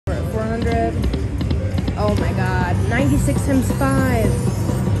400. Oh my god, 96 times 5.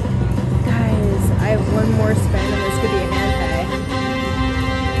 Guys, I have one more spin and this could be a hand pay.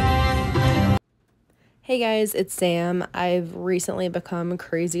 Hey guys, it's Sam. I've recently become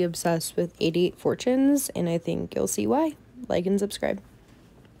crazy obsessed with 88 Fortunes, and I think you'll see why. Like and subscribe.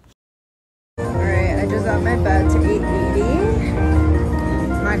 Alright, I just got my bet to 880.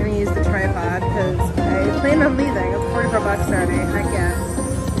 I'm not going to use the tripod because I plan on leaving. It's 44 bucks already. Heck yeah.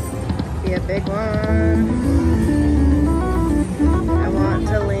 Be a big one. I want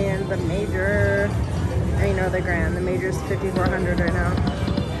to land the major. I mean, no, the grand. The major's 5,400 right now.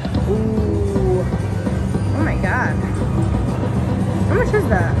 Ooh. Oh my god. How much is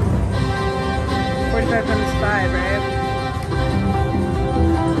that? 45 times 5, right?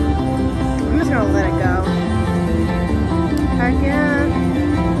 I'm just gonna let it go. Heck yeah.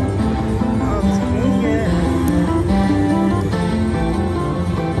 I'll take it.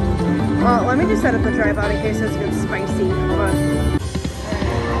 Well, let me just set up the tripod in case this gets spicy. Hold on.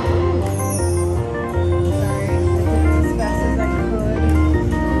 Sorry, I did it as fast as I could.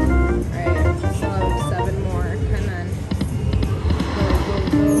 Alright, so I'll have 7 more. Come on.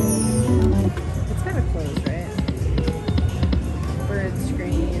 Go. It's kind of closed, right? Bird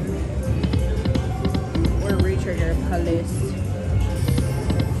screen. Or retrigger police.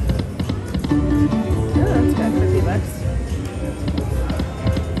 Oh, that's good. 50 bucks.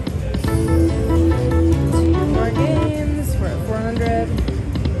 2 more games. We're at 400.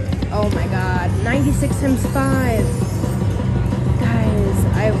 Oh my god. 96 times 5. Guys,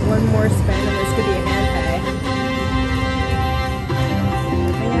 I have one more spin and this could be a hand pay. I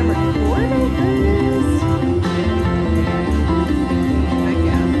think I'm recording this. Heck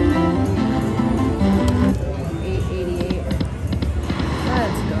yeah. 888.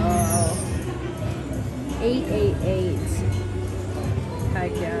 Let's go. 888.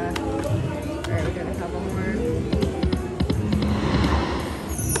 Heck yeah. Alright, we got a couple more.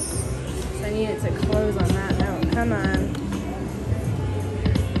 So I need it to close on that note. Come on.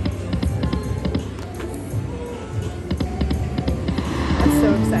 That's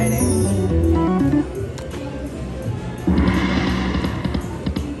so exciting.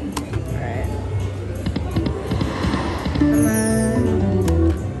 Alright. Come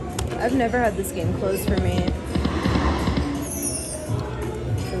on. I've never had this game close for me.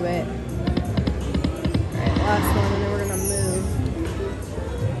 Wait. Alright, last one, and then we're gonna move.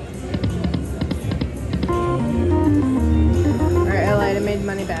 Alright, I lied, I made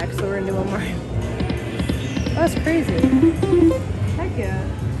money back, so we're gonna do one more. Oh, that's crazy. Heck yeah.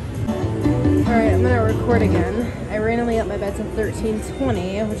 Alright, I'm gonna record again. I randomly up my bet to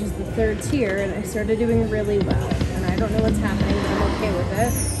 1320, which is the 3rd tier, and I started doing really well. And I don't know what's happening, but I'm okay with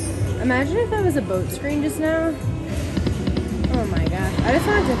it. Imagine if that was a boat screen just now. Oh my god. I just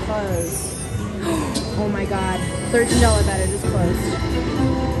wanted to close. Oh my god. $13 bet, I just closed.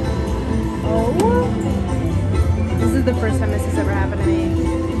 Oh. This is the first time this has ever happened to me.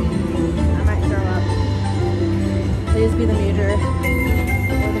 I might throw up. Please be the major. Or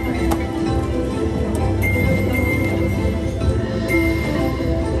the grand.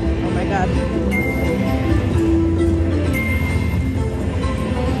 Oh my god.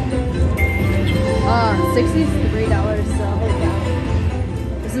 $63, so holy cow.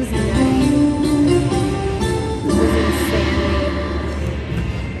 This is nutty. This is insanity.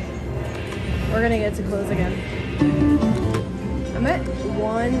 We're gonna get to close again. I'm at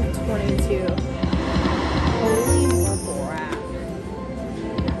 122. Holy crap.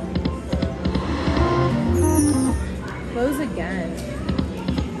 Close again.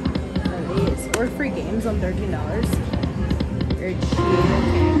 At least. Or free games on $13. You're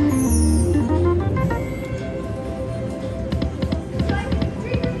joking.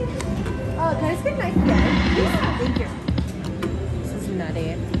 Can I just get a knife again? Yeah. Thank you. This is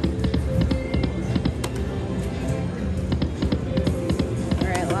nutty.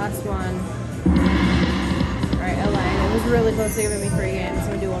 Alright, last one. Alright, I lied. It was really close to giving me 3 games. I'm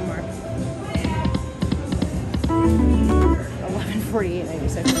gonna do one more.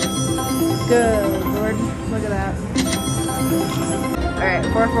 11:48.96. Good Lord. Look at that. Alright,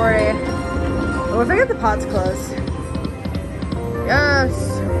 440. Oh, if I get the pots close. Yes!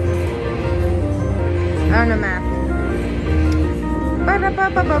 I don't know math.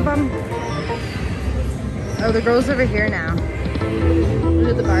 Oh, the girl's over here now.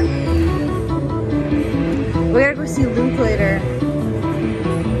 Look at the bar. We gotta go see Luke later.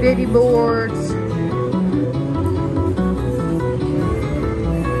 Baby boards.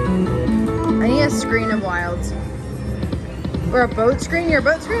 I need a screen of wilds. Or a boat screen. Your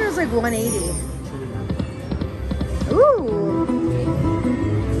boat screen was like 180. Ooh.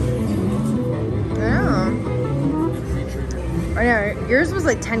 I know, yours was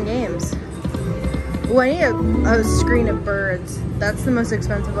like 10 games. Oh, I need a screen of birds. That's the most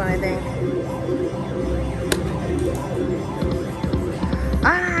expensive one, I think.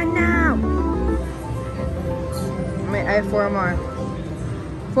 Ah, no! Wait, I have 4 more.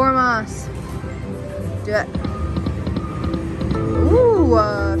 4 moss. Do it. Ooh,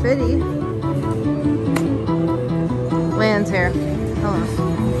 50. Land's here. Hello.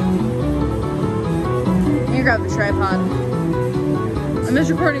 You grab the tripod. I'm just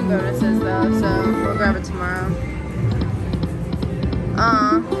recording bonuses though, so we'll grab it tomorrow.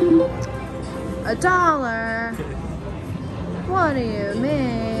 $1. What do you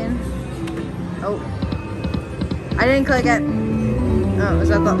mean? Oh. I didn't click it. Oh, is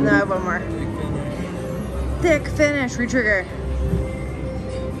that the, no, I have one more. Thick finish, retrigger.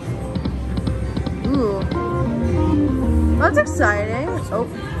 Ooh. That's exciting. Oh.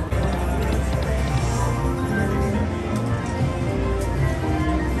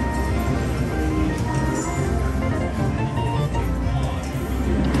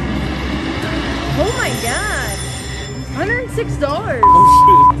 Oh my god. $106. Oh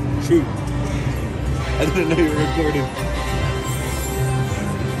shit. Shoot. I didn't know you were recording.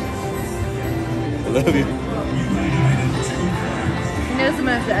 I love you. He knows I'm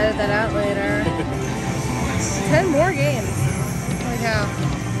gonna have to edit that out later. 10 more games. Holy cow.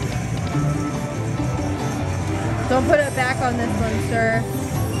 Don't put it back on this one, sir.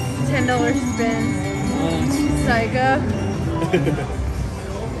 $10 spin. Psycho.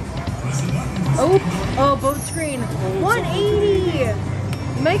 Oh, boat screen. 180.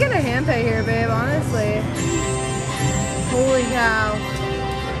 You might get a hand pay here, babe, honestly. Holy cow.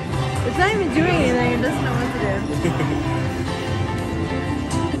 It's not even doing anything. It doesn't know what to do.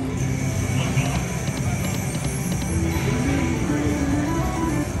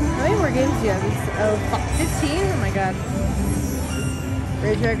 How many more games do you have? Oh, fuck. 15? Oh my god.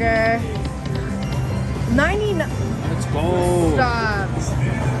 Retrigger. 99. Let's go. Stop.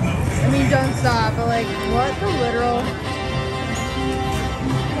 I mean, don't stop, but like, what the literal?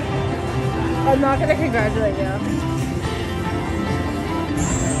 I'm not gonna congratulate you.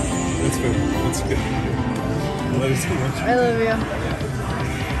 That's good. That's good. I love you so much. I love you.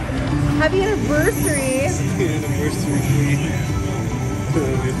 Happy anniversary. Happy anniversary. I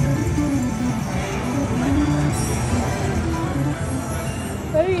love you.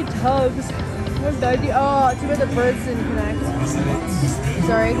 How many tugs? What did I do? Oh, too bad the birds didn't connect.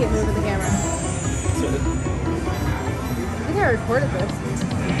 Sorry, I can't move with the camera. I think I recorded this.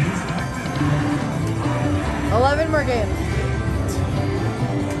 11 more games.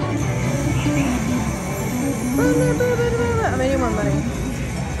 I'm gonna need more money.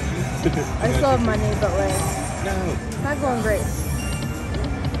 I still have money, but like, No. it's not going great.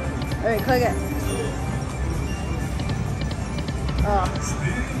 Alright, click it. Oh.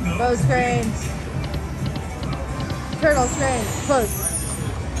 Bow screen. Turtle screen. Close.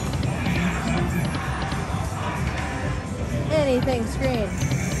 Anything screen.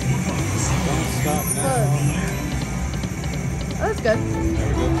 Don't stop now. Close. Oh, that's good. There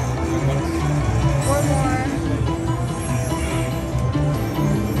we go. 4 more.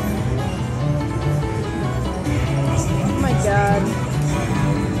 Oh my god.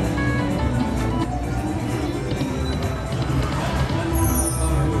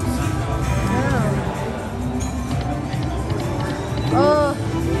 Oh.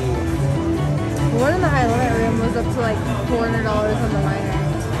 The one in the high limit room was up to like $400 on the minor.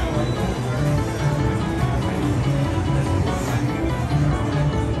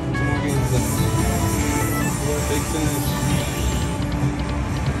 Big finish.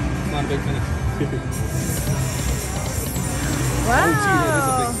 It's not a big finish. Wow. Oh, gee, that is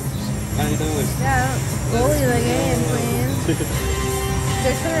a big finish. $90. Yeah, bully the game, please.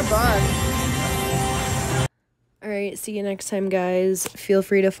 $600. Alright, see you next time, guys. Feel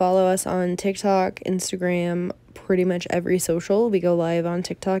free to follow us on TikTok, Instagram, pretty much every social. We go live on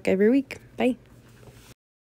TikTok every week. Bye.